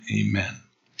Amen.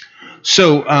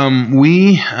 So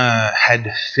we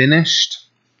had finished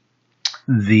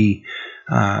the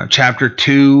chapter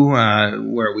 2,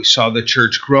 where we saw the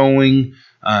church growing.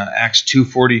 Acts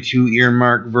 2:42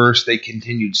 earmark verse. They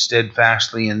continued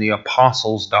steadfastly in the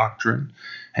apostles' doctrine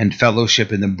and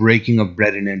fellowship in the breaking of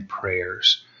bread and in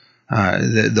prayers.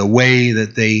 The way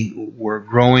that they were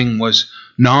growing was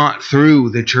not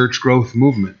through the church growth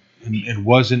movement. It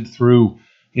wasn't through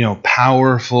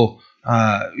powerful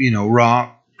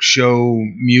rock show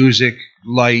music,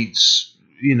 lights,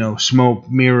 smoke,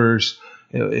 mirrors.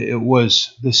 It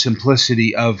was the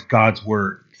simplicity of God's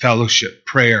word, fellowship,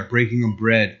 prayer, breaking of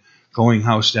bread, going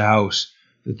house to house,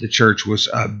 that the church was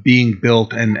being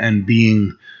built and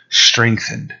being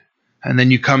strengthened. And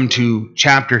then you come to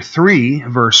chapter 3,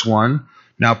 verse 1.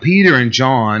 Now Peter and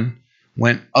John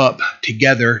went up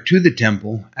together to the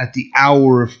temple at the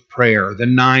hour of prayer, the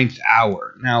 9th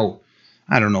hour. Now,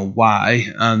 I don't know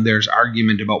why there's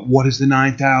argument about what is the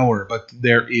 9th hour, but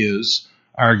there is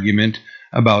argument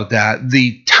about that.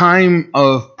 The time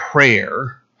of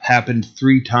prayer happened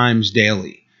 3 times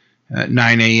daily,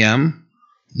 9 a.m.,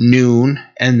 noon,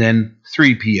 and then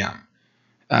 3 p.m.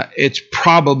 It's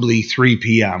probably 3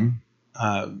 p.m.,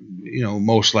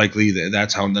 most likely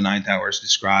that's how the 9th hour is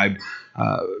described.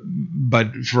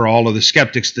 But for all of the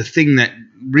skeptics, the thing that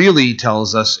really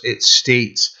tells us, it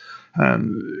states,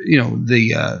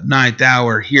 the 9th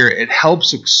hour here, it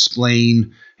helps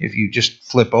explain, if you just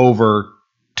flip over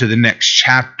to the next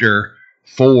chapter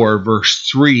 4, verse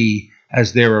 3,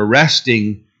 as they're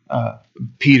arresting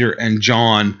Peter and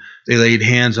John, they laid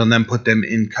hands on them, put them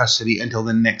in custody until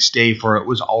the next day, for it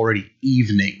was already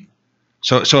evening.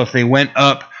 So if they went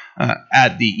up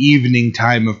at the evening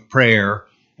time of prayer,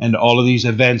 and all of these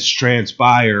events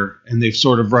transpire, and they've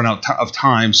sort of run out of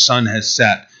time, sun has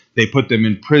set, they put them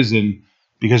in prison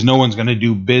because no one's going to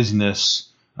do business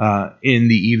in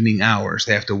the evening hours.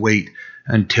 They have to wait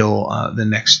until the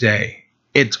next day.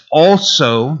 It's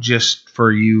also, just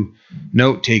for you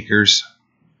note takers,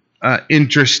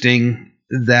 interesting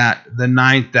that the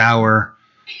 9th hour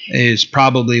is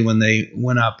probably when they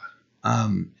went up.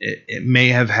 It may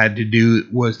have had to do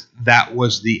with that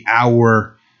was the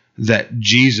hour that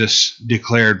Jesus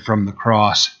declared from the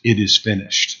cross, "It is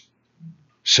finished."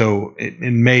 So it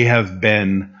may have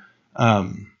been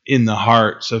in the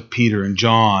hearts of Peter and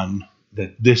John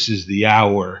that this is the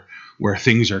hour where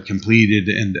things are completed,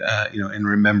 and in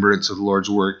remembrance of the Lord's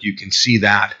work. You can see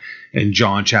that in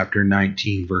John chapter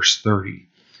 19, verse 30.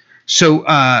 So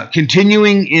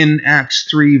continuing in Acts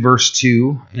 3, verse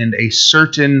 2, and a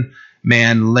certain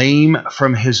man lame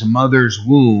from his mother's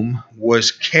womb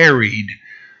was carried,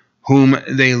 whom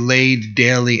they laid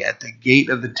daily at the gate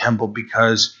of the temple,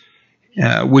 because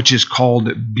which is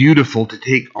called Beautiful, to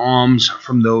take alms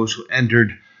from those who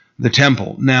entered the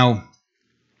temple. Now,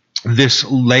 this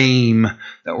lame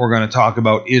that we're going to talk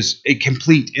about is a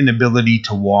complete inability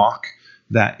to walk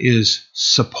that is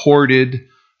supported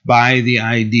by the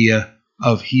idea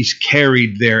of he's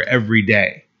carried there every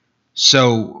day.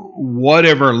 So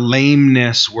whatever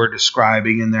lameness we're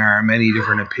describing, and there are many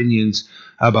different opinions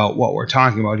about what we're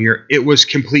talking about here, it was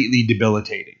completely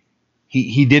debilitating.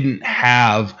 He didn't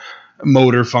have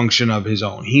motor function of his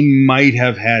own. He might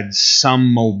have had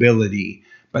some mobility,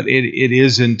 but it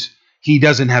isn't. He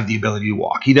doesn't have the ability to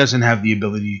walk. He doesn't have the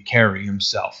ability to carry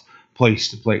himself place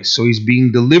to place. So he's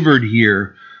being delivered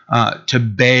here to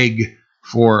beg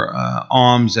for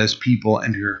alms as people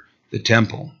enter the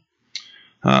temple.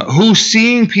 Who,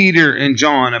 seeing Peter and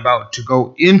John about to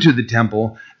go into the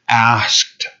temple,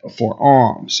 asked for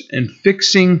alms, and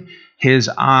fixing his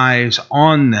eyes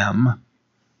on them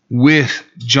with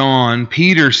John,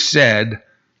 Peter said,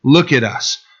 "Look at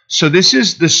us." So this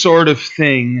is the sort of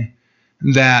thing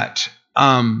that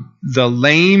the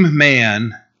lame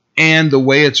man, and the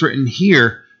way it's written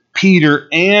here, Peter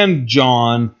and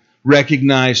John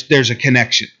recognize there's a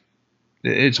connection.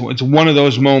 It's one of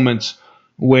those moments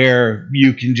where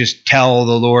you can just tell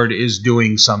the Lord is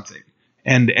doing something,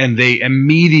 and they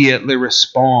immediately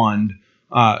respond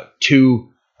to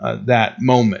that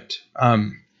moment.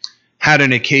 Had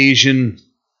an occasion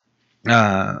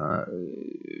down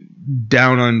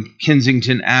on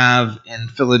Kensington Ave in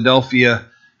Philadelphia.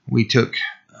 We took,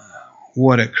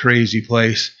 what a crazy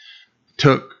place,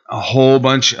 took a whole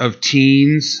bunch of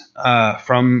teens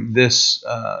from this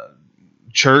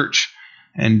church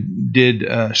and did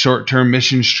a short-term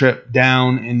missions trip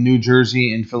down in New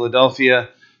Jersey and Philadelphia.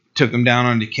 Took them down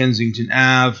onto Kensington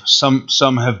Ave.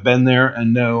 Some have been there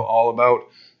and know all about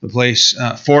the place.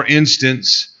 For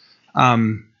instance,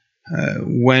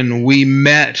 when we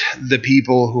met the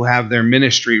people who have their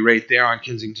ministry right there on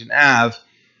Kensington Ave,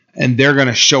 and they're going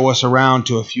to show us around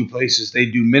to a few places they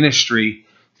do ministry.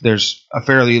 There's a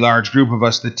fairly large group of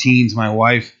us, the teens, my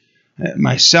wife,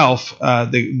 myself.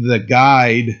 The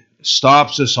guide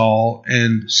stops us all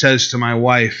and says to my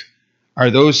wife, "Are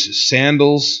those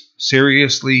sandals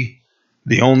seriously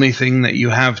the only thing that you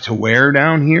have to wear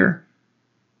down here?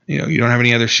 You know, you don't have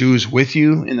any other shoes with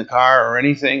you in the car or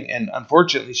anything?" And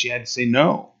unfortunately, she had to say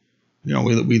no. You know,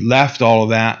 we left all of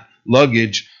that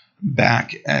luggage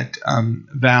back at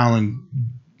Val and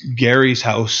Gary's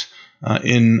house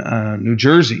in New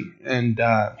Jersey. And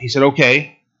he said,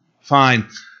 "Okay, fine.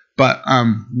 But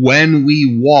when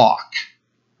we walk,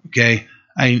 okay,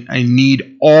 I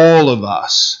need all of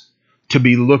us to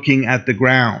be looking at the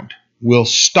ground. We'll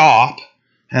stop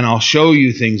and I'll show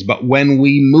you things. But when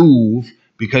we move,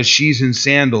 because she's in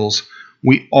sandals,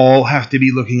 we all have to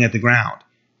be looking at the ground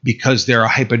because there are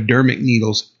hypodermic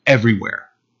needles everywhere,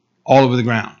 all over the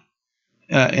ground.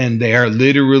 And they are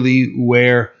literally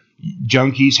where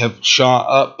junkies have shot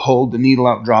up, pulled the needle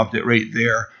out, dropped it right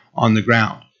there on the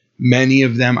ground. Many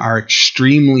of them are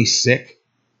extremely sick.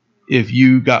 If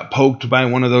you got poked by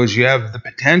one of those, you have the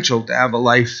potential to have a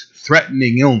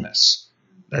life-threatening illness.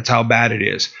 That's how bad it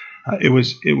is. It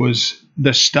was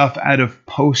the stuff out of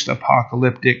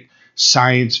post-apocalyptic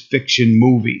science fiction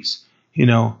movies. You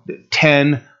know,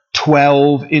 10,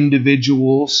 12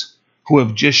 individuals who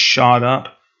have just shot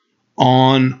up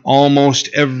on almost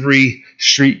every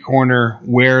street corner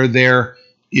where there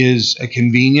is a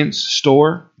convenience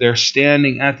store. They're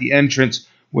standing at the entrance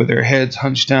with their heads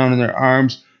hunched down and their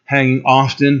arms hanging,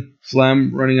 often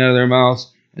phlegm running out of their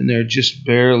mouths, and they're just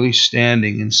barely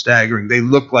standing and staggering. They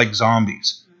look like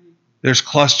zombies. There's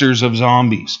clusters of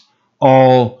zombies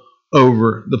all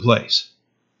over the place.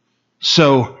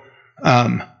 So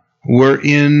we're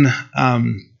in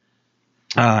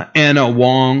Anna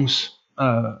Wong's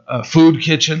food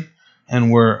kitchen,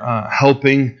 and we're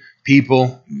helping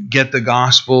people get the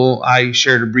gospel. I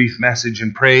shared a brief message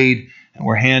and prayed, and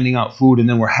we're handing out food, and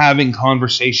then we're having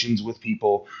conversations with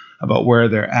people about where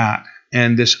they're at.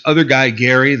 And this other guy,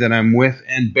 Gary, that I'm with,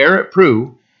 and Barrett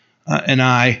Prue and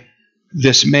I,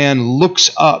 this man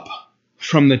looks up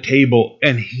from the table,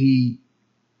 and he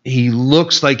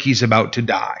looks like he's about to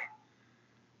die.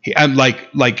 I'm like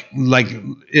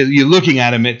you're looking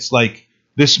at him, it's like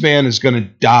this man is going to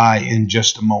die in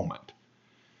just a moment.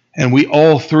 And we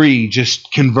all three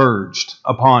just converged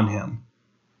upon him,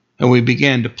 and we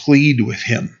began to plead with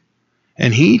him.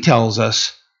 And he tells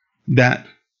us that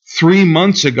 3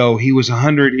 months ago he was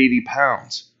 180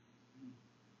 pounds.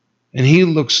 And he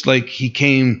looks like he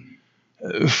came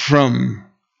from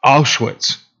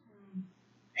Auschwitz.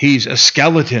 He's a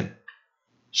skeleton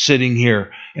sitting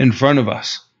here in front of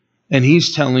us. And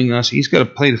he's telling us, he's got a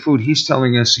plate of food. He's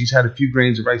telling us he's had a few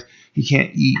grains of rice. He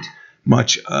can't eat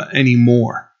much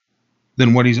anymore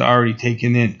than what he's already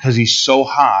taken in because he's so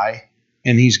high,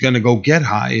 and he's going to go get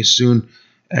high as soon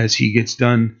as he gets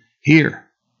done here.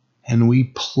 And we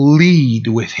plead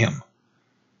with him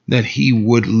that he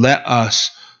would let us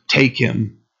take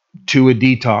him to a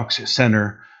detox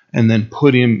center and then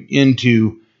put him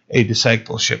into a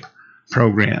discipleship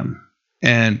program.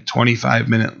 And 25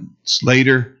 minutes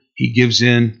later, he gives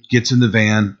in, gets in the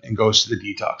van, and goes to the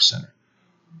detox center.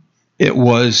 It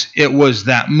was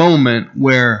that moment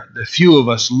where the few of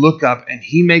us look up, and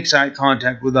he makes eye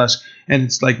contact with us, and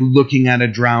it's like looking at a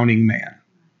drowning man.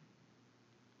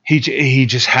 He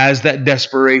just has that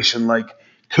desperation, like,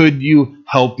 could you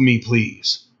help me,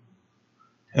 please?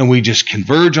 And we just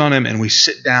converge on him, and we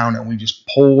sit down, and we just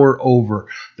pour over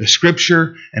the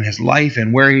scripture and his life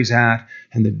and where he's at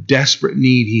and the desperate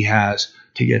need he has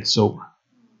to get sober.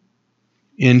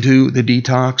 Into the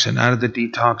detox, and out of the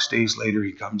detox, days later,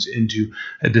 he comes into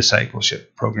a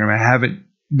discipleship program. I haven't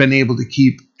been able to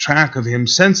keep track of him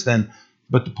since then,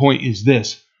 but the point is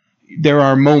this. There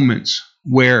are moments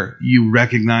where you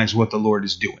recognize what the Lord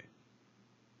is doing.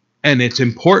 And it's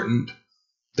important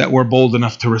that we're bold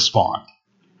enough to respond.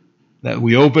 That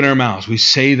we open our mouths, we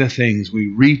say the things, we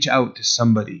reach out to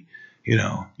somebody. You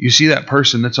know, you see that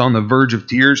person that's on the verge of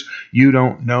tears, you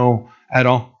don't know at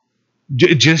all.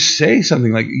 Just say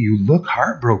something like, you look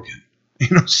heartbroken. You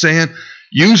know, saying,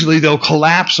 usually they'll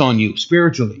collapse on you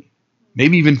spiritually,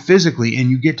 maybe even physically, and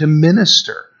you get to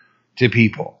minister to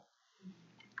people.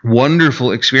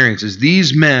 Wonderful experiences.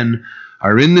 These men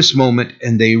are in this moment,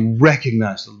 and they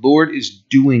recognize the Lord is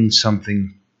doing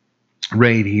something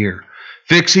right here.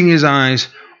 Fixing his eyes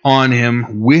on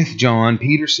him with John,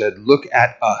 Peter said, "Look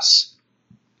at us."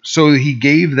 So he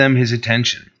gave them his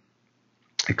attention,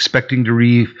 expecting to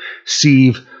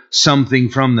receive something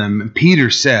from them. And Peter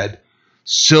said,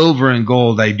 "Silver and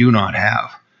gold I do not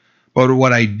have, But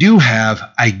what I do have,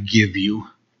 I give you.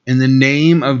 In the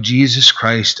name of Jesus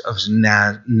Christ of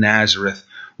Nazareth,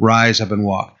 rise up and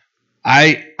walk.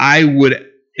 I would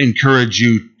encourage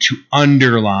you to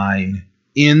underline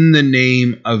in the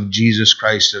name of Jesus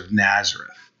Christ of Nazareth.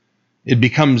 It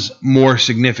becomes more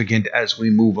significant as we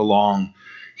move along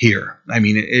here. I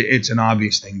mean, it's an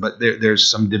obvious thing, but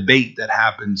there's some debate that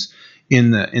happens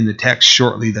in the text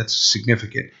shortly that's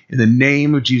significant. In the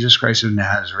name of Jesus Christ of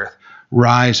Nazareth,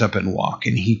 rise up and walk.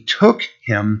 And he took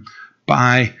him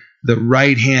by the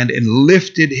right hand and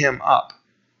lifted him up.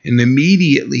 And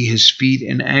immediately his feet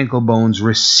and ankle bones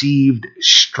received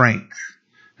strength.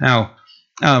 Now,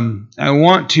 I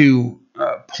want to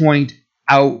point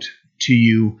out to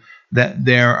you that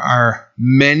there are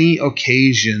many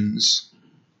occasions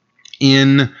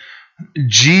in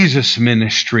Jesus'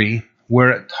 ministry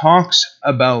where it talks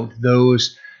about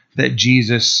those that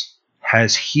Jesus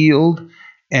has healed,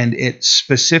 and it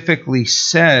specifically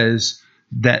says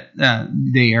that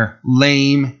they are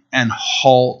lame and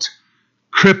halt,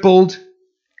 crippled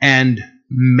and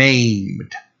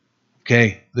maimed.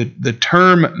 Okay, the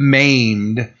term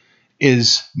maimed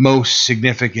is most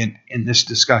significant in this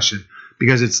discussion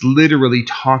because it's literally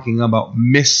talking about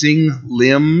missing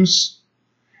limbs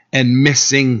and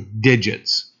missing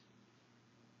digits.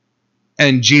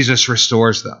 And Jesus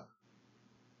restores them.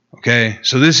 Okay,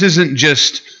 so this isn't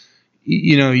just,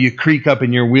 you creak up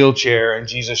in your wheelchair and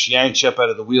Jesus yanks you up out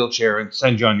of the wheelchair and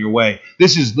sends you on your way.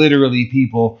 This is literally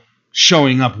people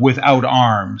showing up without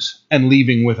arms and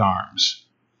leaving with arms.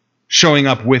 Showing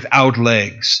up without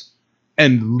legs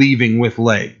and leaving with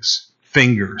legs,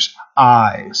 fingers,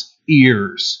 eyes,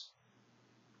 ears.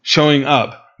 Showing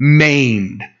up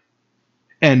maimed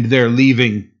and they're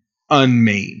leaving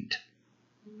unmaimed.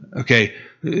 Okay,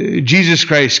 Jesus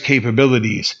Christ's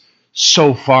capabilities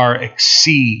so far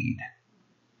exceed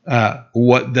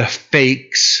what the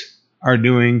fakes are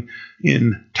doing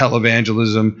in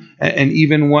televangelism and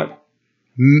even what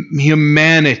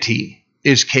humanity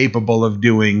is capable of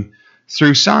doing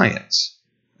through science.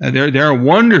 There are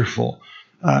wonderful,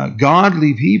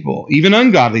 godly people, even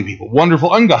ungodly people,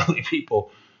 wonderful ungodly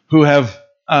people who have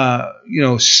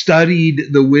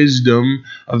studied the wisdom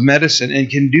of medicine and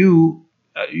can do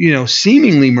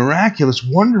seemingly miraculous,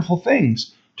 wonderful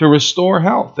things to restore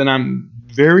health. And I'm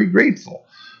very grateful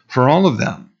for all of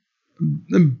them.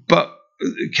 But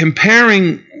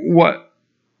comparing what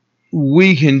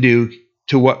we can do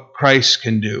to what Christ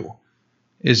can do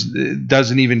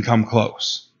doesn't even come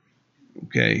close.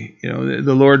 Okay,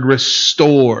 the Lord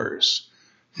restores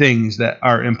things that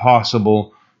are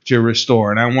impossible to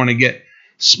restore. And I want to get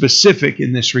specific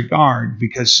in this regard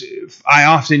because I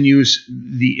often use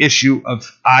the issue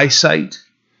of eyesight.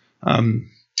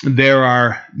 There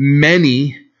are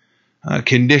many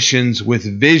conditions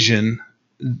with vision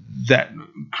that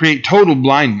create total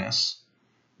blindness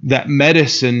that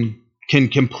medicine can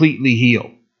completely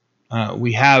heal.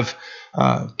 We have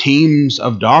teams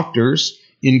of doctors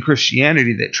in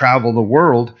Christianity that travel the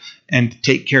world and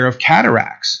take care of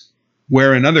cataracts,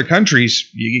 where in other countries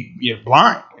you're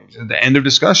blind. At the end of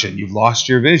discussion, you've lost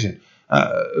your vision.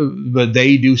 But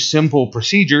they do simple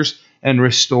procedures and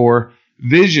restore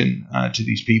vision to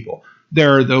these people.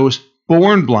 There are those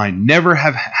born blind, never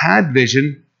have had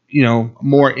vision,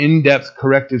 more in-depth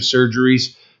corrective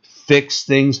surgeries, fix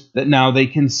things that now they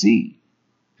can see.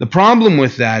 The problem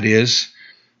with that is,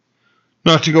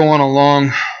 not to go on a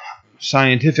long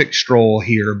scientific stroll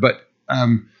here, but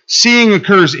seeing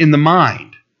occurs in the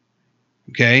mind.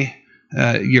 Okay?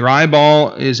 Your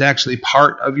eyeball is actually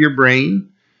part of your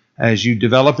brain. As you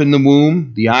develop in the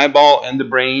womb, the eyeball and the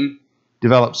brain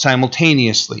develop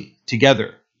simultaneously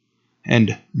together.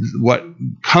 And what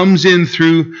comes in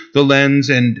through the lens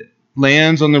and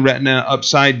lands on the retina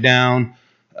upside down,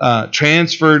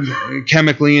 transferred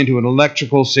chemically into an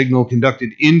electrical signal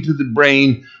conducted into the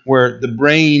brain, where the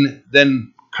brain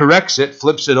then corrects it,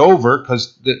 flips it over,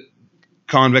 because the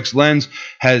convex lens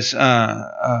has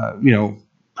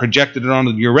projected it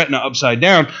onto your retina upside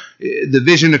down. The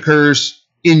vision occurs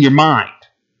in your mind,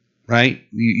 right?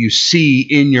 You see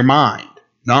in your mind,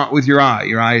 not with your eye.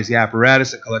 Your eye is the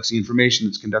apparatus that collects the information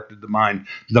that's conducted to the mind.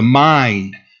 The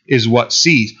mind is what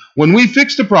sees. When we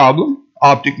fixed a problem,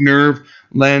 optic nerve,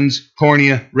 lens,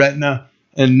 cornea, retina,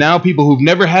 and now people who've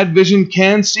never had vision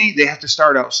can see, they have to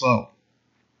start out slow.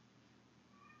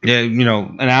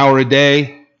 An hour a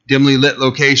day, dimly lit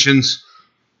locations,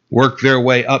 work their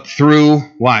way up through.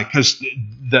 Why? Because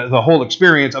the whole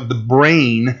experience of the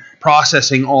brain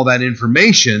processing all that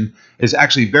information is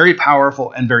actually very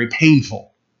powerful and very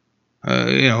painful.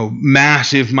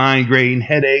 Massive migraine,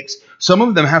 headaches. Some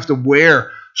of them have to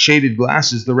wear shaded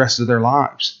glasses the rest of their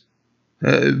lives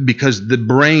because the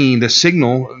brain, the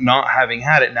signal, not having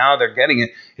had it, now they're getting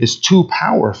it, is too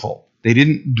powerful. They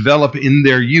didn't develop in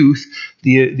their youth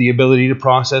the ability to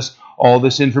process all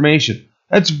this information.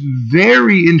 That's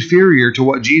very inferior to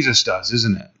what Jesus does,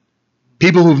 isn't it?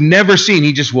 People who've never seen,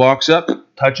 he just walks up,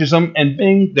 touches them, and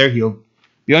bing, they're healed.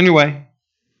 Be on your way.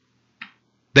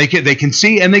 They can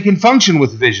see and they can function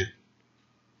with vision.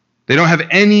 They don't have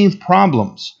any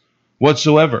problems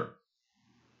whatsoever.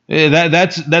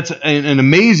 That's an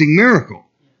amazing miracle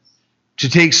to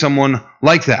take someone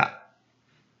like that.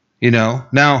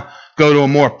 Now go to a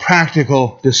more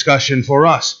practical discussion for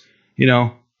us.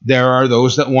 There are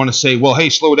those that want to say, well, hey,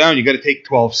 slow down. You got to take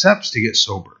 12 steps to get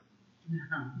sober.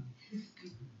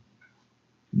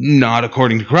 Not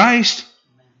according to Christ.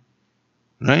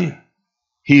 Right?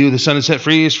 He who the Son has set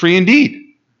free is free indeed.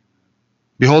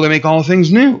 Behold, I make all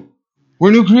things new.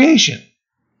 We're new creation.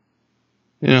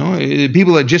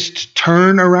 People that just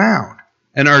turn around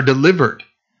and are delivered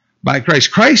by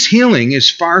Christ. Christ's healing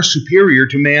is far superior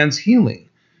to man's healing,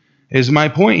 is my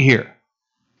point here.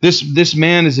 This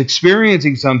man is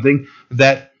experiencing something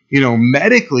that,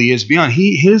 medically is beyond.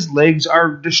 His legs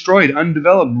are destroyed,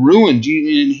 undeveloped, ruined.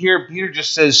 And here Peter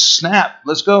just says, snap,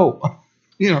 let's go.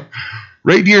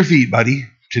 Right to your feet, buddy.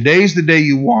 Today's the day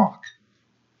you walk.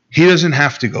 He doesn't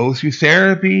have to go through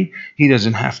therapy. He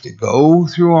doesn't have to go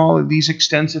through all of these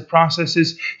extensive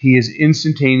processes. He is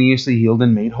instantaneously healed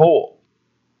and made whole.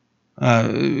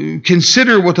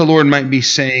 Consider what the Lord might be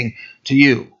saying to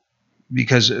you,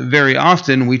 because very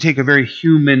often we take a very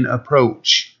human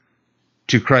approach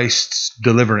to Christ's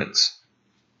deliverance.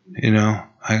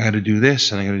 I got to do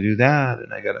this and I got to do that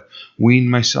and I got to wean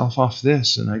myself off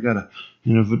this and I got to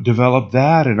develop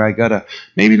that and I got to,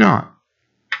 maybe not.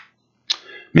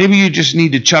 Maybe you just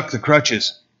need to chuck the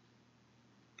crutches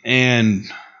and,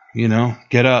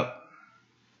 get up,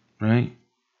 right?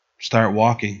 Start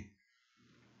walking.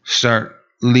 Start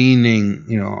leaning,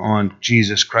 on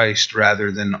Jesus Christ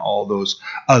rather than all those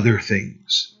other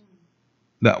things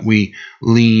that we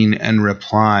lean and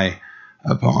reply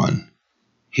upon.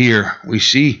 Here we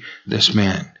see this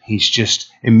man. He's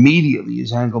just immediately,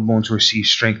 his ankle bones receive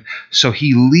strength. So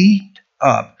he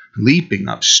leaping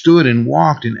up, stood and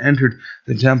walked and entered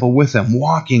the temple with them,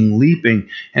 walking, leaping,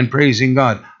 and praising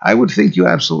God. I would think you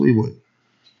absolutely would.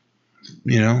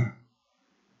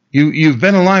 You've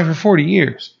been alive for 40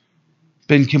 years,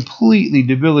 been completely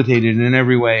debilitated in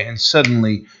every way, and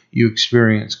suddenly you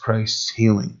experience Christ's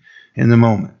healing in the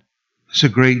moment. It's a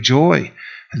great joy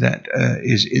that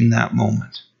is in that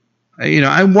moment.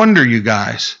 I wonder, you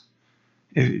guys,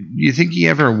 you think he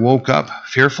ever woke up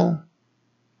fearful?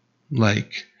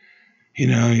 Like,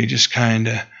 you just kind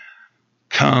of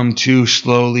come to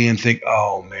slowly and think,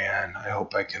 oh man, I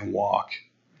hope I can walk.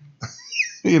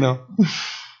 2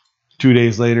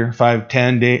 days later, 5,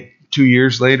 10 days, 2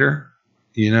 years later,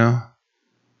 maybe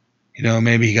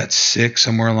he got sick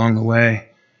somewhere along the way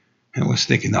and was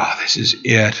thinking, oh, this is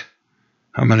it.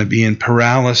 I'm going to be in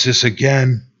paralysis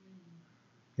again.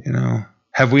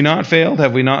 Have we not failed?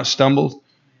 Have we not stumbled?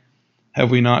 Have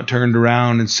we not turned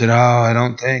around and said, oh, I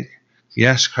don't think.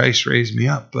 Yes, Christ raised me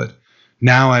up, but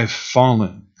now I've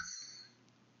fallen.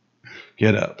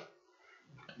 Get up.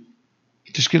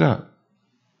 Just get up.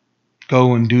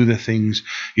 Go and do the things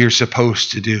you're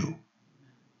supposed to do.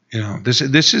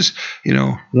 This is,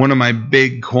 one of my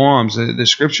big qualms. The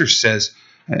scripture says,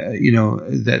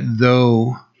 that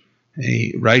though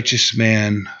a righteous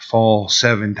man fall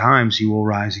 7 times, he will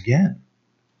rise again.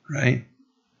 Right?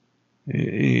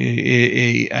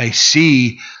 I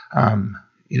see,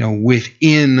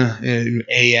 within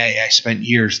AA, I spent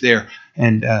years there,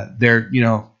 and there,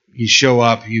 you show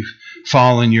up, you've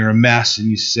fallen, you're a mess, and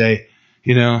you say,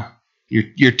 your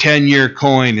 10-year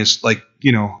coin is like,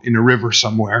 in a river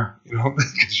somewhere,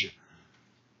 because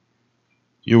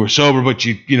you were sober, but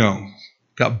you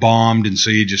got bombed, and so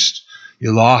you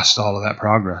lost all of that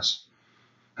progress.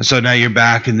 And so now you're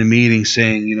back in the meeting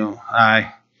saying,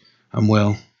 hi, I'm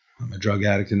Will. I'm a drug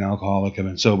addict and alcoholic. I've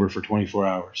been sober for 24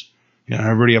 hours.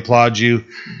 Everybody applauds you, and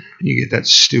you get that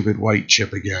stupid white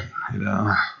chip again,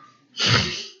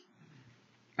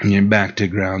 and you're back to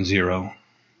ground zero.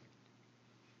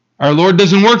 Our Lord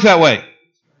doesn't work that way.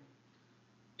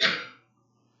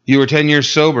 You were 10 years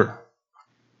sober,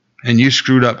 and you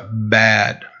screwed up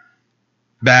bad.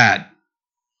 Bad.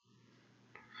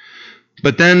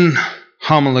 But then,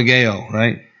 homologeo,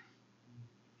 right?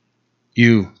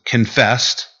 You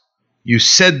confessed. You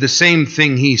said the same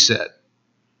thing he said.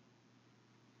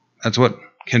 That's what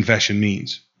confession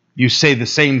means. You say the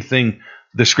same thing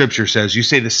the scripture says. You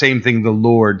say the same thing the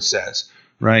Lord says,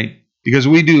 right? Because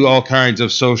we do all kinds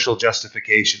of social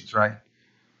justifications, right?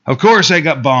 Of course I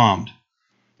got bombed.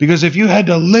 Because if you had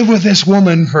to live with this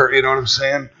woman for, you know what I'm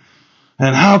saying?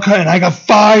 And and I got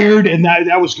fired, and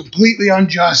that was completely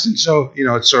unjust. And so,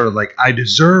 it's sort of like, I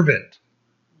deserve it.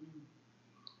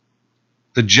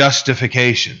 The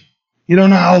justification. You don't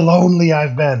know how lonely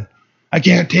I've been. I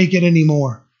can't take it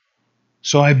anymore.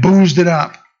 So I boozed it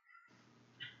up.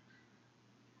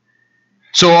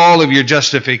 So all of your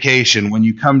justification, when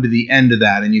you come to the end of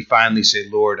that and you finally say,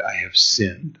 Lord, I have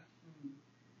sinned.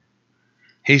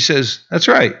 He says, that's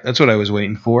right. That's what I was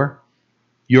waiting for.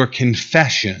 Your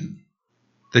confession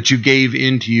that you gave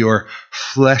into your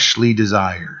fleshly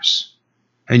desires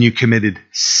and you committed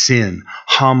sin,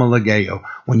 homologeo.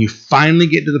 When you finally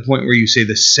get to the point where you say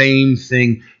the same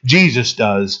thing Jesus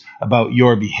does about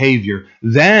your behavior,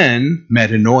 then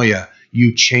metanoia,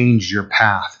 you change your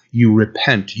path. You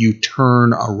repent. You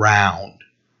turn around.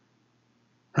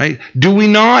 Right? Do we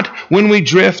not, when we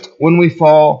drift, when we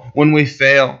fall, when we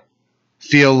fail,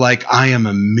 feel like I am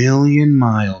a million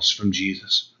miles from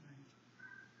Jesus?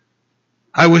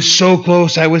 I was so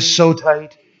close. I was so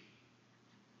tight.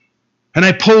 And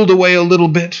I pulled away a little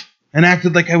bit and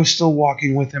acted like I was still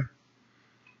walking with him.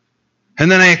 And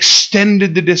then I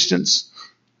extended the distance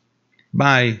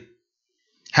by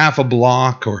half a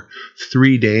block or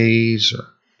 3 days or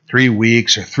 3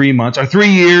 weeks or 3 months or 3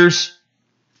 years.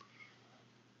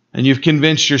 And you've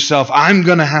convinced yourself, I'm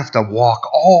going to have to walk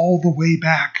all the way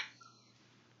back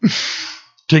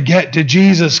to get to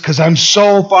Jesus because I'm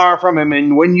so far from him.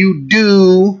 And when you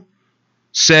do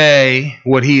say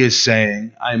what he is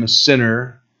saying, I'm a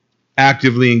sinner,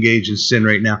 actively engaged in sin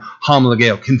right now,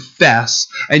 homologeo, confess,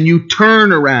 and you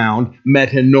turn around,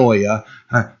 metanoia,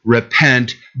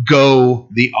 repent, go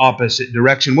the opposite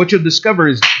direction. What you'll discover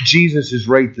is Jesus is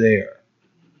right there.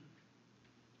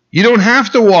 You don't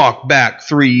have to walk back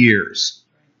 3 years.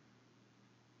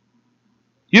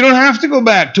 You don't have to go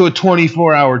back to a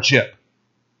 24-hour chip.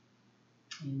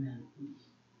 Amen.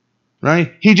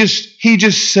 Right? He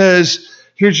just says,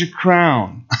 here's your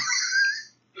crown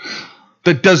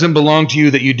that doesn't belong to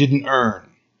you, that you didn't earn,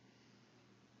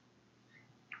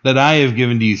 that I have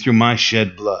given to you through my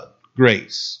shed blood.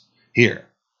 Grace. Here.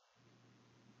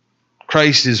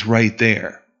 Christ is right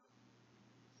there.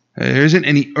 There isn't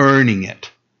any earning it.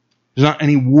 There's not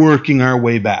any working our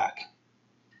way back.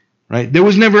 Right? There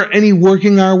was never any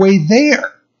working our way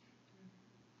there.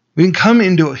 We can come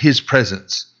into his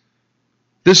presence.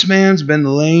 This man's been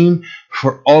lame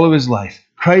for all of his life.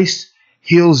 Christ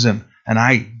heals him. And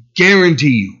I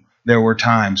guarantee you there were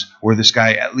times where this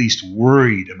guy at least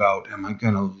worried about, am I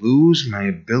going to lose my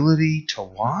ability to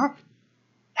walk?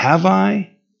 Have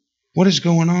I? What is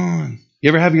going on? You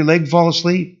ever have your leg fall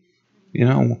asleep?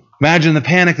 Imagine the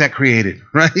panic that created,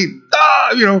 right?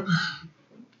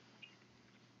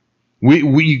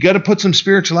 You got to put some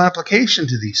spiritual application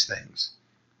to these things.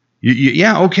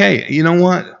 Yeah, okay. You know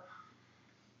what?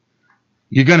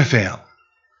 You're going to fail.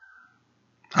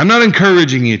 I'm not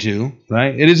encouraging you to,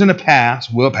 right? It isn't a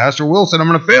pass. Well, Pastor Will said I'm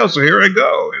going to fail, so here I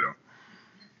go.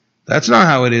 That's not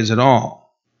how it is at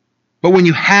all. But when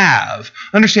you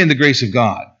understand the grace of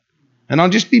God. And I'll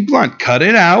just be blunt. Cut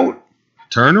it out.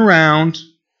 Turn around.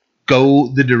 Go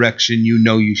the direction you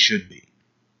know you should be.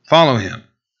 Follow him.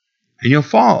 And you'll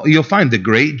find the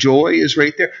great joy is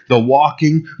right there. The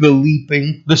walking, the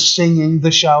leaping, the singing,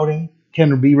 the shouting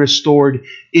can be restored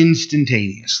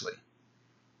instantaneously.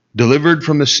 Delivered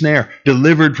from the snare,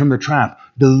 delivered from the trap,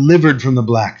 delivered from the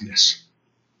blackness.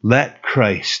 Let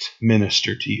Christ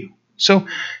minister to you. So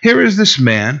here is this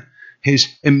man.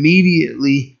 He's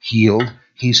immediately healed.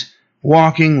 He's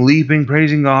walking, leaping,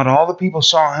 praising God. All the people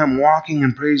saw him walking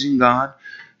and praising God.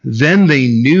 Then they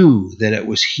knew that it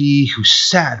was he who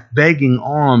sat begging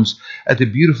alms at the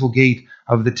beautiful gate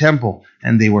of the temple,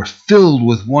 and they were filled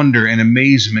with wonder and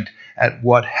amazement at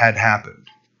what had happened.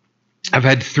 I've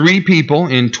had 3 people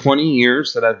in 20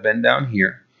 years that I've been down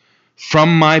here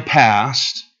from my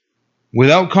past,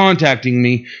 without contacting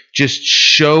me, just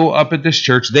show up at this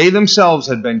church. They themselves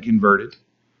had been converted,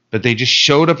 but they just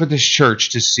showed up at this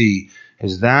church to see,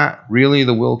 is that really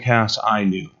the Will Cass I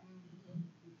knew?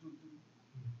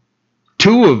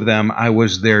 2 of them, I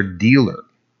was their dealer.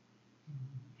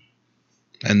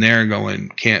 And they're going,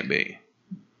 can't be.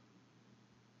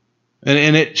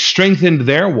 And it strengthened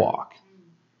their walk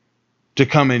to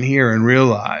come in here and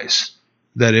realize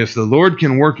that if the Lord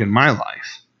can work in my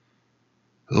life,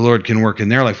 the Lord can work in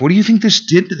their life. What do you think this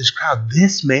did to this crowd?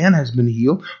 This man has been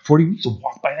healed. 40 weeks to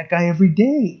walk by that guy every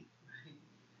day.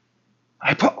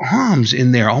 I put alms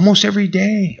in there almost every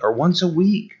day or once a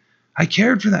week. I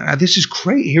cared for that. This is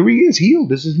great. Here he is healed.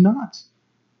 This is nuts.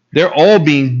 They're all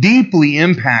being deeply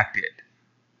impacted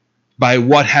by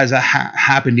what has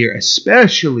happened here,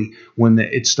 especially when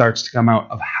it starts to come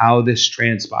out of how this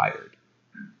transpired,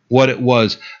 what it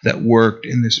was that worked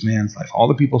in this man's life. All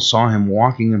the people saw him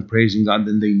walking and praising God.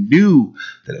 Then they knew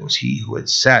that it was he who had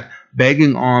sat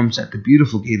begging alms at the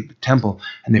beautiful gate of the temple,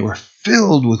 and they were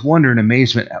filled with wonder and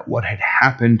amazement at what had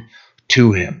happened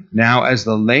to him. Now, as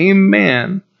the lame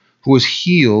man who was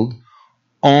healed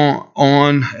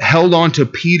held on to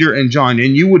Peter and John,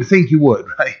 and you would think you would,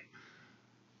 right?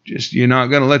 You're not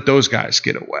going to let those guys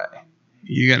get away.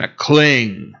 You're going to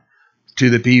cling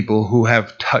to the people who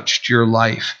have touched your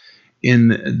life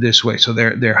in this way. So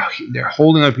they're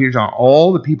holding up Peter and John.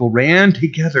 All the people ran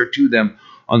together to them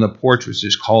on the porch, which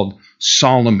is called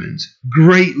Solomon's,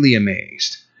 greatly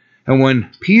amazed. And when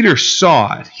Peter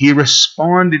saw it, he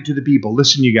responded to the people.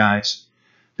 Listen, you guys,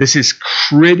 this is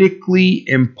critically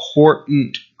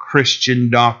important Christian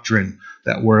doctrine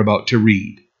that we're about to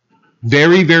read.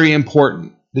 Very, very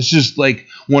important. This is like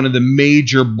one of the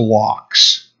major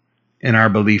blocks in our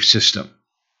belief system.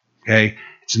 Okay?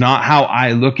 It's not how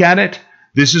I look at it.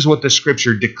 This is what the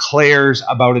scripture declares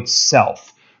about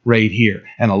itself right here.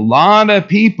 And a lot of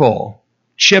people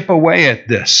chip away at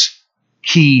this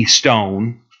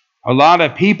keystone. A lot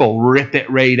of people rip it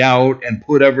right out and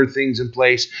put other things in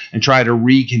place and try to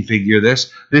reconfigure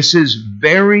this. This is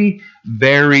very,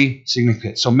 very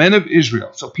significant. So men of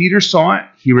Israel. So Peter saw it.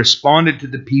 He responded to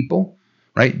the people.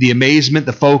 Right? The amazement,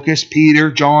 the focus,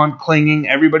 Peter, John clinging,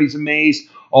 everybody's amazed,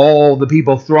 all the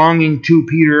people thronging to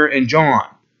Peter and John,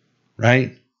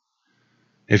 right?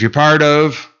 If you're part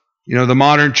of, the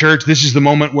modern church, this is the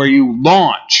moment where you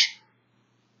launch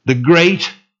the great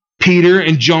Peter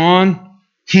and John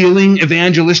healing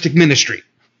evangelistic ministry.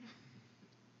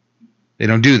 They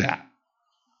don't do that.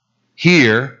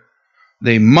 Here,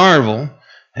 they marvel,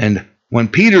 and when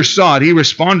Peter saw it, he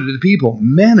responded to the people,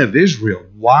 "Men of Israel,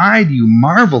 why do you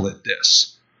marvel at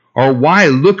this? Or why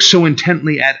look so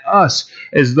intently at us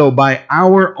as though by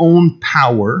our own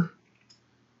power,"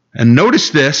 and notice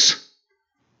this,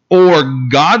 "or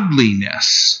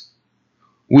godliness,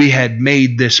 we had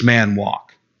made this man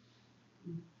walk?"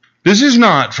 This is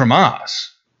not from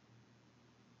us.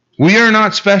 We are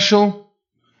not special.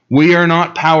 We are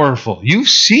not powerful. You've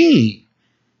seen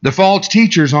the false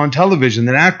teachers on television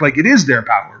that act like it is their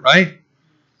power, right?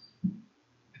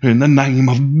 In the name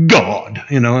of God,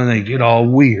 and they get all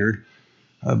weird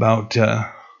about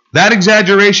that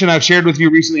exaggeration I've shared with you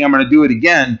recently. I'm going to do it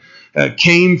again.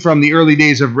 Came from the early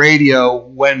days of radio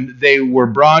when they were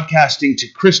broadcasting to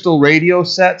crystal radio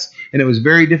sets, and it was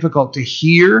very difficult to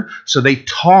hear. So they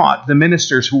taught the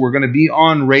ministers who were going to be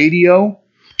on radio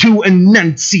to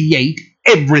enunciate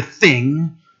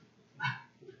everything,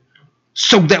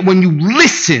 so that when you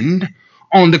listened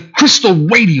on the crystal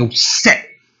radio set,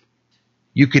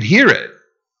 you could hear it.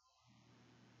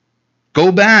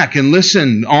 Go back and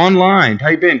listen online.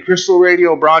 Type in crystal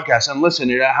radio broadcast and listen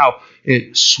to how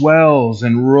it swells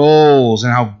and rolls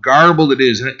and how garbled it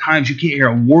is. And at times you can't hear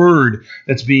a word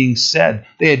that's being said.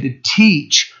 They had to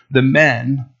teach the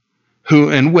men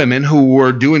and women who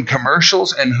were doing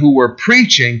commercials and who were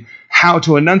preaching how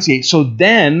to enunciate. So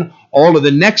then all of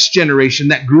the next generation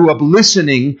that grew up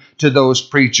listening to those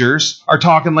preachers are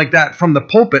talking like that from the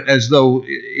pulpit, as though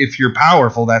if you're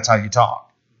powerful, that's how you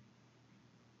talk.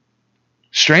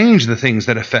 Strange, the things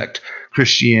that affect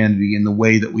Christianity in the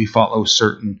way that we follow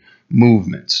certain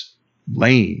movements.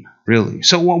 Lame, really.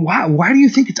 So why do you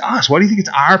think it's us? Why do you think it's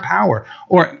our power?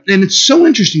 And it's so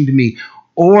interesting to me,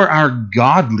 or our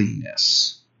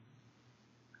godliness.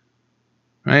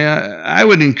 I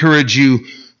would encourage you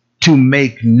to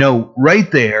make note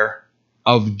right there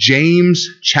of James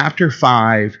chapter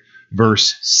 5,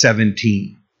 verse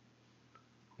 17,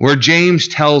 where James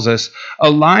tells us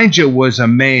Elijah was a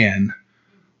man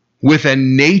with a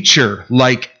nature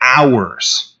like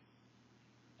ours,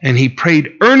 and he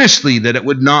prayed earnestly that it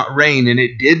would not rain, and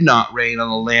it did not rain on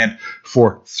the land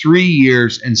for 3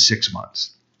 years and 6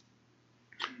 months.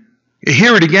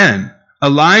 Hear it again.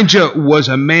 Elijah was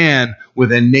a man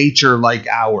with a nature like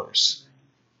ours.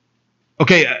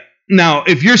 Okay, now,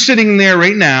 if you're sitting there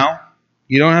right now,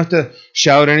 you don't have to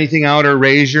shout anything out or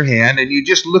raise your hand, and you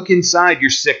just look inside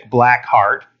your sick black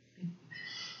heart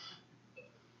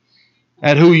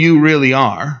at who you really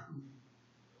are,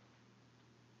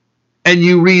 and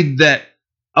you read that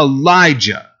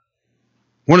Elijah,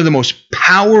 one of the most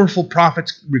powerful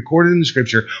prophets recorded in the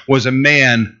scripture, was a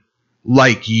man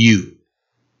like you.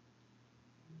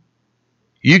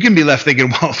 You can be left thinking,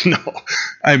 well, no,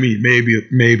 I mean,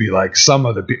 maybe like some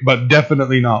other people, but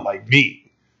definitely not like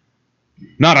me.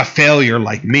 Not a failure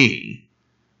like me.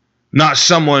 Not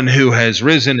someone who has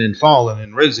risen and fallen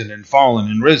and risen and fallen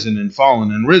and risen and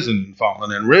fallen and risen and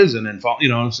fallen and risen and fallen. You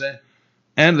know what I'm saying?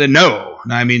 And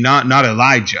not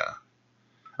Elijah.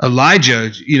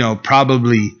 Elijah,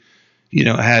 probably,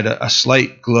 had a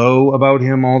slight glow about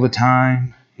him all the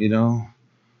time.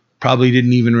 Probably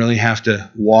didn't even really have to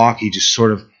walk. He just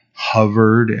sort of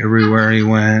hovered everywhere he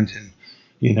went.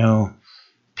 And,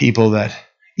 people that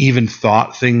even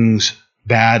thought things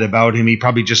bad about him, he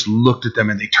probably just looked at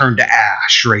them and they turned to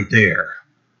ash right there.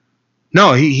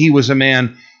 No, he was a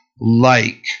man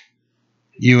like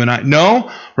you and I.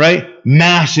 No, right?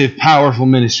 Massive, powerful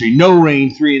ministry. No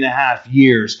rain, 3.5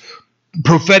 years.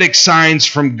 Prophetic signs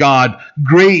from God.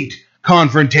 Great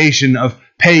confrontation of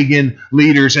pagan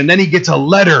leaders. And then he gets a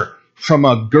letter from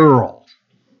a girl.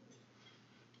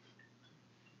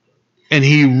 And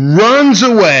he runs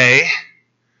away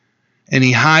and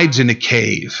he hides in a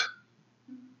cave.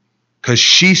 Because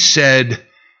she said,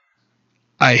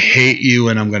 I hate you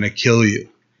and I'm going to kill you.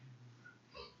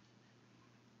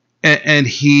 And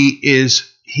he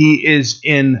is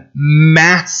in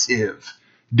massive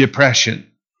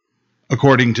depression,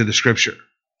 according to the scripture.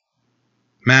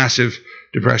 Massive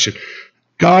depression.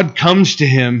 God comes to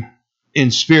him in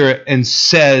spirit and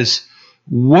says,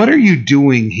 what are you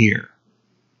doing here?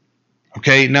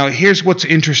 Okay, now here's what's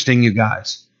interesting, you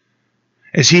guys.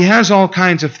 Is he has all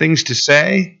kinds of things to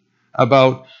say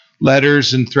about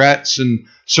letters and threats and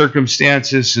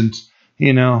circumstances and,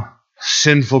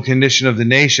 sinful condition of the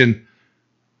nation.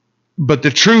 But the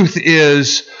truth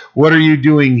is, what are you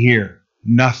doing here?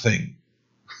 Nothing.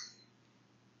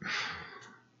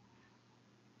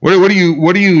 Why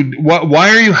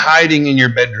are you hiding in your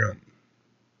bedroom?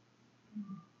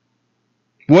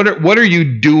 What are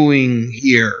you doing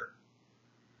here?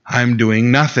 I'm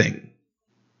doing nothing.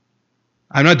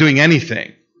 I'm not doing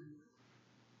anything.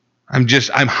 I'm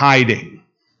hiding.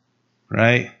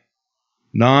 Right?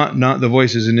 Not the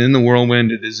voice isn't in the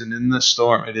whirlwind, it isn't in the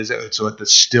storm, it's at the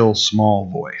still small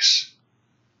voice.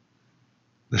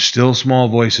 The still small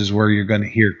voice is where you're going to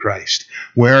hear Christ.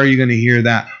 Where are you going to hear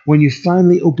that? When you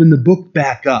finally open the book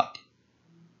back up.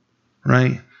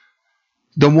 Right?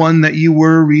 The one that you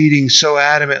were reading so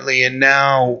adamantly and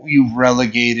now you've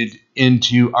relegated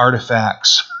into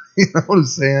artifacts. You know what I'm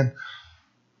saying?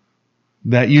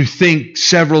 That you think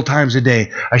several times a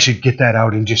day, I should get that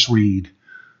out and just read.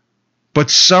 But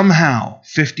somehow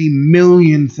 50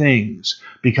 million things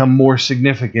become more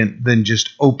significant than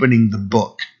just opening the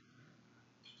book.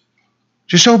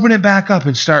 Just open it back up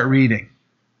and start reading.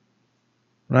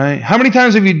 Right? How many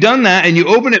times have you done that and you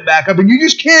open it back up and you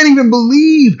just can't even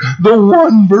believe the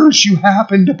one verse you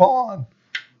happened upon?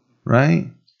 Right?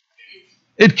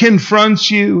 It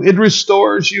confronts you, it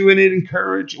restores you, and it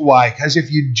encourages you. Why? Because if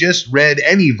you just read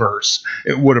any verse,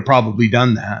 it would have probably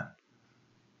done that.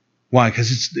 Why?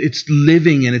 Because it's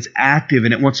living and it's active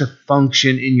and it wants to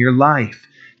function in your life.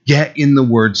 Get in the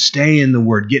Word. Stay in the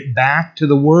Word. Get back to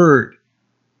the Word.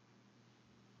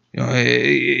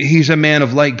 He's a man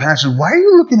of like passion. Why are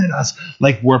you looking at us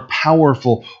like we're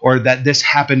powerful or that this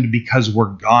happened because we're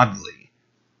godly?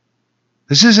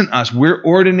 This isn't us. We're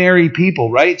ordinary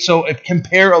people, right? So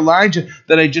compare Elijah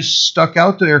that I just stuck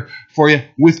out there for you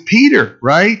with Peter,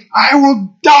 right? I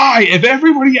will die. If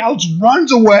everybody else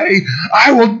runs away,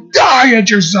 I will die at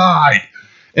your side.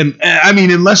 And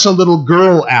unless a little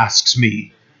girl asks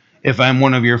me if I'm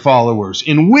one of your followers,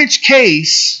 in which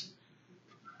case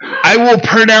I will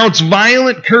pronounce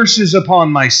violent curses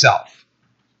upon myself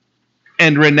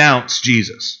and renounce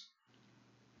Jesus.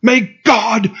 May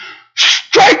God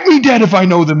strike me dead if I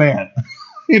know the man,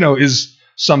 is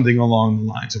something along the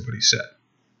lines of what he said.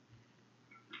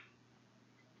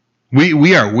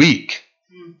 We are weak.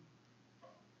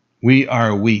 We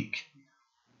are weak.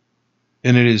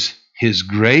 And it is his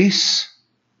grace,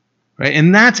 right?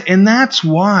 And that's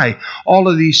why all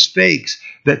of these fakes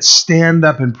that stand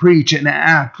up and preach and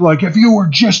act like if you were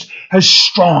just as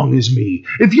strong as me,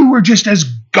 if you were just as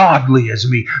godly as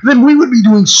me, then we would be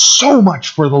doing so much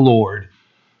for the Lord.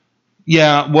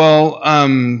 Yeah, well,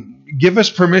 give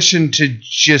us permission to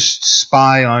just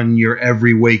spy on your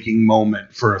every waking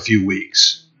moment for a few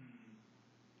weeks.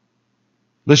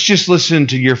 Let's just listen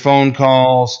to your phone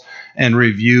calls and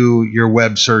review your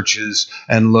web searches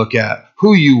and look at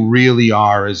who you really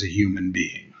are as a human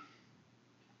being.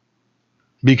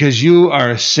 Because you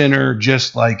are a sinner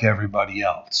just like everybody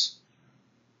else.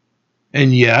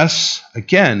 And yes,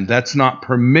 again, that's not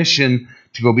permission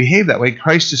to go behave that way.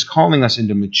 Christ is calling us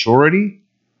into maturity.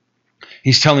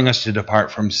 He's telling us to depart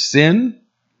from sin.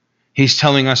 He's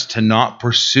telling us to not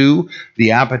pursue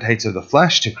the appetites of the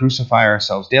flesh, to crucify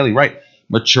ourselves daily. Right?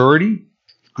 Maturity,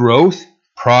 growth,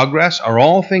 progress, are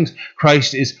all things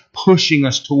Christ is pushing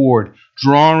us toward,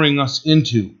 drawing us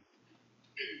into.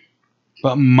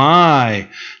 But my,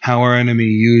 how our enemy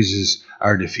uses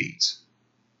our defeats.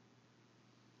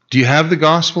 Do you have the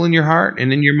gospel in your heart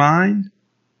and in your mind?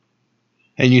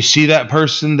 And you see that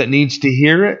person that needs to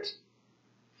hear it?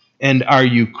 And are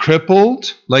you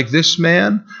crippled like this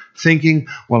man, thinking,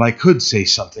 well, I could say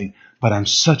something, but I'm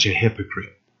such a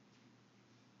hypocrite?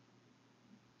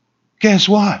 Guess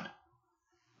what?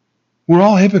 We're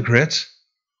all hypocrites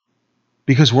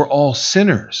because we're all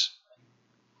sinners.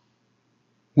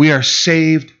 We are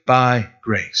saved by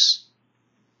grace.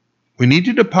 We need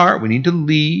to depart. We need to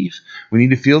leave. We need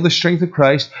to feel the strength of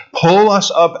Christ, pull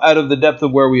us up out of the depth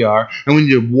of where we are, and we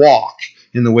need to walk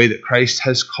in the way that Christ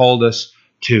has called us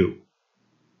to.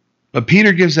 But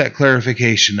Peter gives that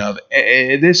clarification of,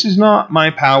 this is not my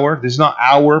power. This is not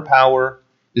our power.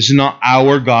 This is not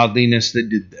our godliness that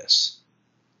did this.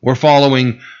 We're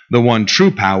following the one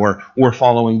true power. We're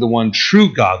following the one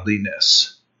true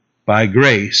godliness by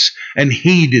grace. And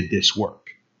He did this work.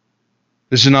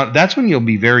 That's when you'll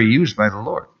be very used by the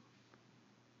Lord.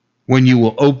 When you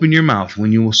will open your mouth,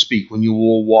 when you will speak, when you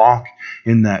will walk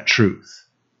in that truth.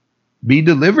 Be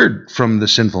delivered from the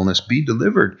sinfulness. Be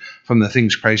delivered from the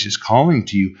things Christ is calling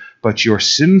to you. But your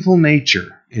sinful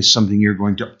nature is something you're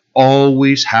going to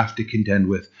always have to contend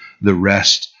with the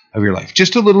rest of your life.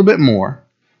 Just a little bit more.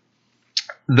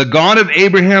 The God of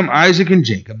Abraham, Isaac, and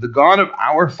Jacob, the God of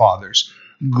our fathers,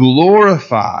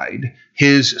 glorified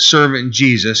His servant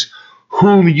Jesus,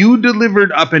 whom you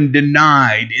delivered up and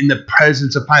denied in the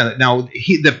presence of Pilate. Now,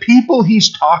 the people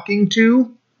He's talking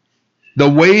to, the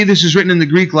way this is written in the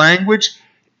Greek language,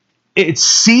 it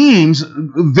seems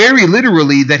very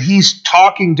literally that He's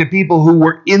talking to people who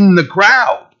were in the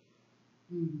crowd.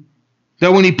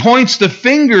 That when He points the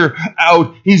finger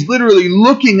out, He's literally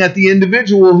looking at the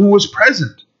individual who was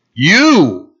present.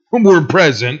 You were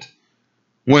present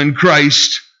when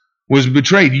Christ was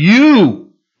betrayed.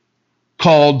 You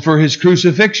called for His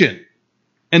crucifixion.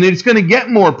 And it's going to get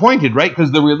more pointed, right?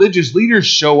 Because the religious leaders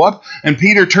show up and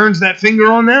Peter turns that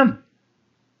finger on them.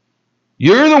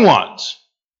 You're the ones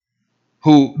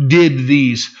who did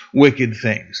these wicked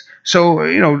things. So,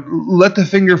 let the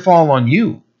finger fall on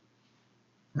you,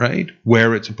 right?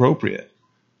 Where it's appropriate.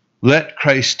 Let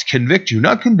Christ convict you,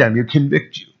 not condemn you,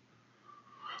 convict you.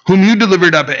 Whom you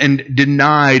delivered up and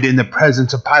denied in the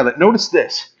presence of Pilate. Notice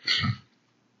this.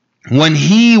 When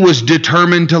he was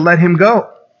determined to let Him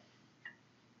go.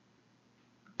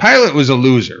 Pilate was a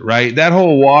loser, right? That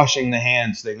whole washing the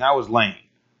hands thing, that was lame.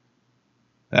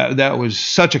 That was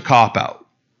such a cop-out.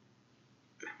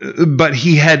 But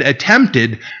he had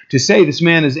attempted to say this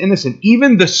man is innocent.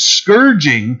 Even the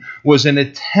scourging was an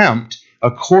attempt,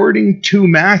 according to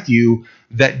Matthew,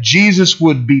 that Jesus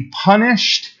would be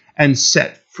punished and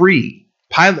set free.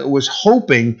 Pilate was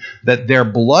hoping that their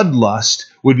bloodlust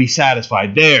would be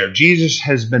satisfied. There, Jesus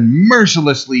has been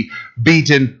mercilessly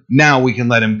beaten. Now we can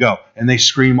let Him go. And they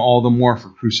scream all the more for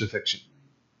crucifixion.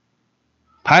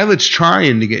 Pilate's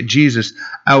trying to get Jesus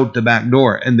out the back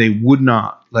door, and they would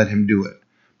not let Him do it.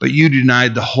 But you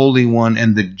denied the Holy One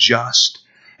and the just,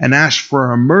 and asked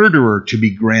for a murderer to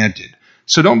be granted.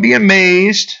 So don't be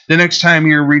amazed the next time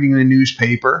you're reading the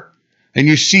newspaper, and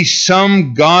you see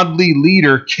some godly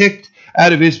leader kicked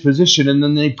out of his position, and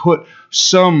then they put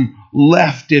some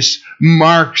leftist,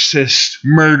 Marxist,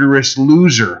 murderous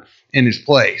loser in his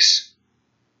place.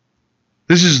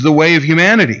 This is the way of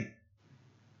humanity.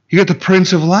 You got the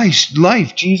Prince of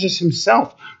Life, Jesus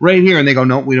Himself, right here. And they go,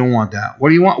 no, we don't want that. What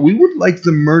do you want? We would like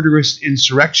the murderous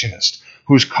insurrectionist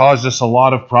who's caused us a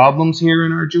lot of problems here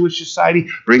in our Jewish society.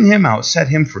 Bring him out. Set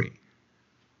him free.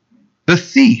 The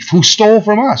thief who stole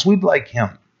from us, we'd like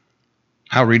him.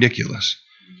 How ridiculous.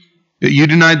 You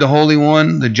denied the Holy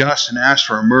One, the just, and asked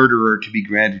for a murderer to be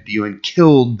granted to you, and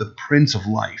killed the Prince of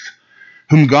Life,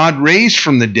 whom God raised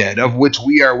from the dead, of which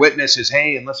we are witnesses.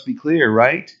 Hey, and let's be clear,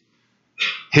 right?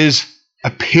 His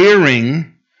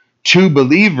appearing to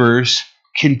believers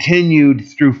continued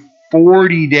through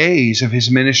 40 days of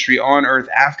His ministry on earth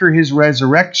after His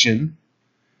resurrection.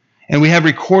 And we have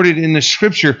recorded in the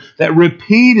Scripture that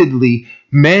repeatedly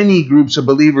many groups of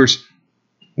believers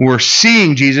were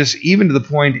seeing Jesus, even to the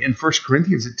point in 1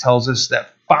 Corinthians it tells us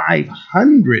that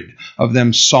 500 of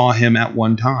them saw Him at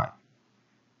one time.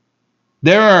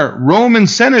 There are Roman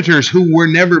senators who were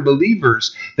never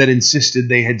believers that insisted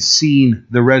they had seen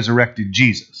the resurrected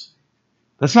Jesus.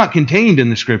 That's not contained in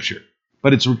the Scripture,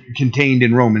 but it's contained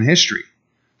in Roman history.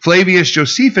 Flavius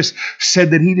Josephus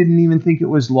said that he didn't even think it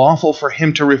was lawful for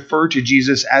him to refer to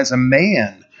Jesus as a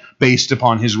man based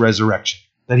upon His resurrection,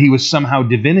 that He was somehow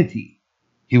divinity.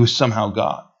 He was somehow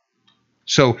God.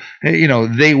 So,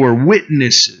 they were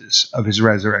witnesses of his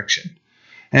resurrection.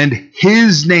 And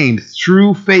his name,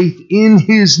 through faith in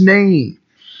his name,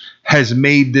 has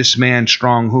made this man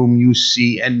strong whom you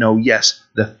see and know. Yes,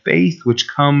 the faith which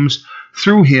comes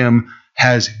through him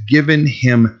has given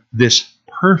him this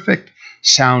perfect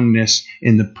soundness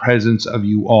in the presence of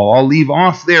you all. I'll leave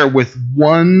off there with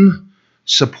one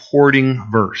supporting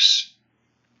verse.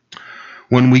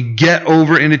 When we get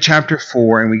over into chapter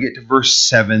 4 and we get to verse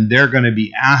 7, they're going to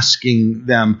be asking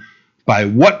them, by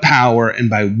what power and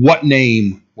by what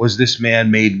name was this man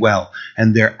made well?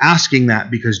 And they're asking that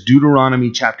because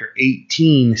Deuteronomy chapter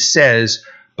 18 says,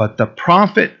 but the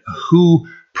prophet who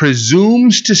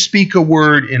presumes to speak a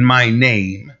word in my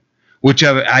name, which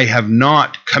I have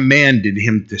not commanded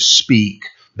him to speak,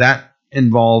 that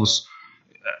involves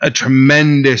a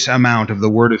tremendous amount of the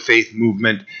Word of Faith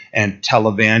movement and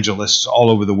televangelists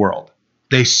all over the world.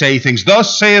 They say things,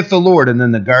 thus saith the Lord, and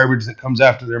then the garbage that comes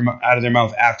out of their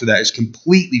mouth after that is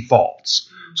completely false.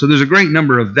 So there's a great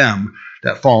number of them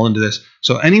that fall into this.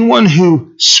 So anyone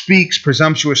who speaks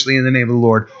presumptuously in the name of the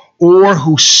Lord, or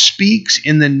who speaks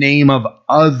in the name of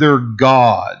other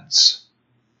gods,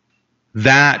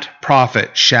 that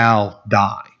prophet shall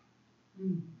die.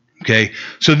 Okay,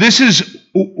 so this is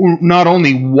not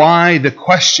only why the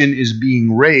question is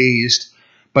being raised,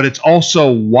 but it's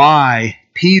also why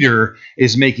Peter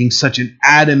is making such an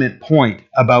adamant point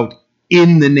about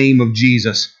in the name of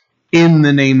Jesus, in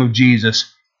the name of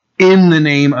Jesus, in the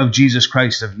name of Jesus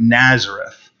Christ of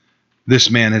Nazareth, this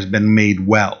man has been made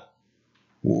well.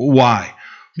 Why?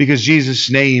 Because Jesus'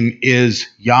 name is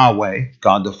Yahweh,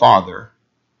 God the Father,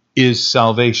 is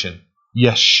salvation,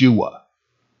 Yeshua.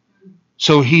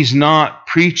 So he's not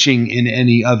preaching in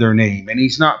any other name, and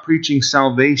he's not preaching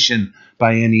salvation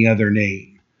by any other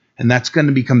name. And that's going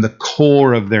to become the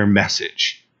core of their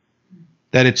message,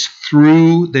 that it's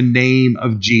through the name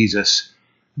of Jesus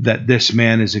that this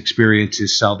man has experienced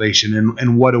his salvation.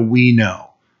 And what do we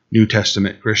know, New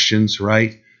Testament Christians,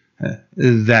 right?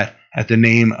 That at the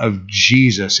name of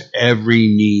Jesus, every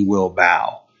knee will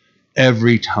bow.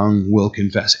 Every tongue will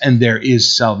confess. And there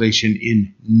is salvation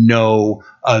in no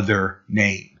other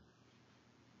name.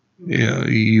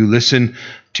 You listen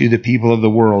to the people of the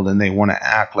world and they want to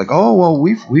act like, oh, well,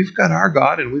 we've got our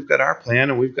God and we've got our plan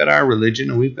and we've got our religion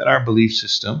and we've got our belief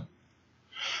system.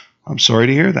 I'm sorry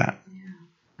to hear that.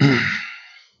 Yeah.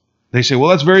 They say, well,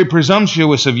 that's very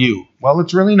presumptuous of you. Well,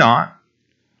 it's really not.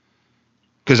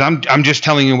 Because I'm just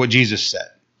telling you what Jesus said.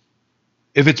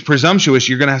 If it's presumptuous,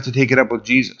 you're going to have to take it up with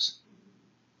Jesus.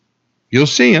 You'll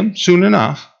see him soon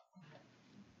enough.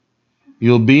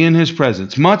 You'll be in his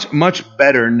presence. Much, much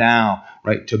better now,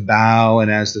 right, to bow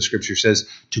and, as the scripture says,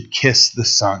 to kiss the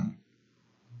Son.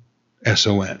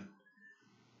 S-O-N.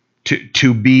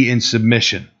 To be in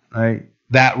submission, right?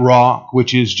 That rock,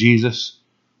 which is Jesus,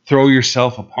 throw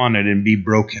yourself upon it and be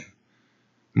broken.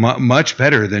 Much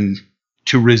better than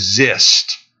to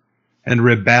resist and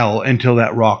rebel until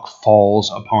that rock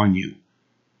falls upon you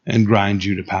and grinds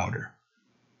you to powder.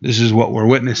 This is what we're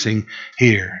witnessing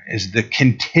here, is the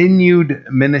continued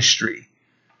ministry.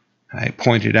 I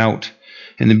pointed out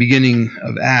in the beginning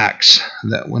of Acts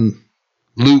that when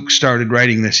Luke started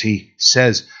writing this, he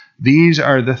says, these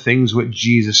are the things which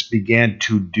Jesus began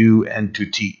to do and to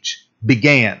teach.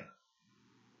 Began.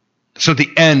 It's not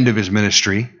the end of his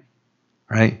ministry,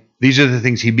 right? These are the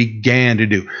things he began to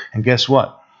do. And guess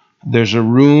what? There's a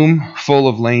room full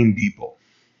of lame people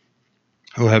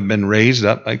who have been raised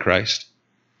up by Christ.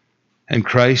 And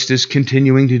Christ is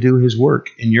continuing to do his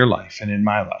work in your life and in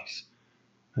my life.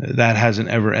 That hasn't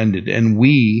ever ended. And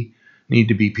we need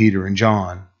to be Peter and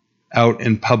John out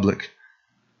in public,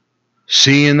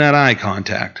 seeing that eye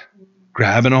contact,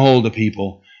 grabbing a hold of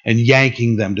people and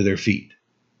yanking them to their feet,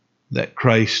 that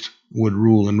Christ would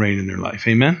rule and reign in their life.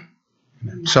 Amen?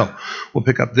 Amen. So we'll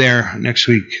pick up there next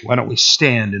week. Why don't we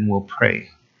stand and we'll pray.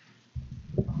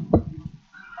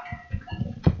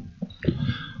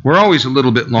 We're always a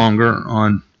little bit longer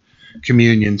on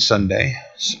Communion Sunday.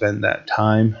 Spend that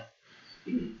time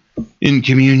in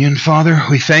communion. Father,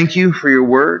 we thank you for your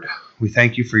word. We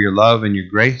thank you for your love and your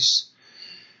grace.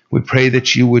 We pray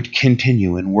that you would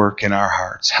continue and work in our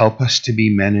hearts. Help us to be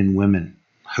men and women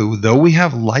who, though we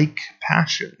have like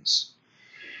passions,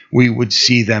 we would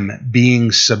see them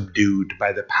being subdued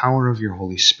by the power of your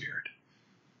Holy Spirit.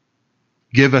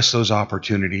 Give us those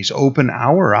opportunities. Open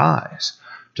our eyes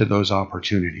to those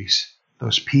opportunities,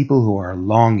 those people who are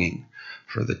longing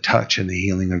for the touch and the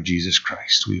healing of Jesus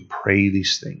Christ. We pray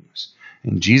these things.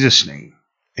 In Jesus' name,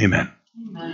 amen.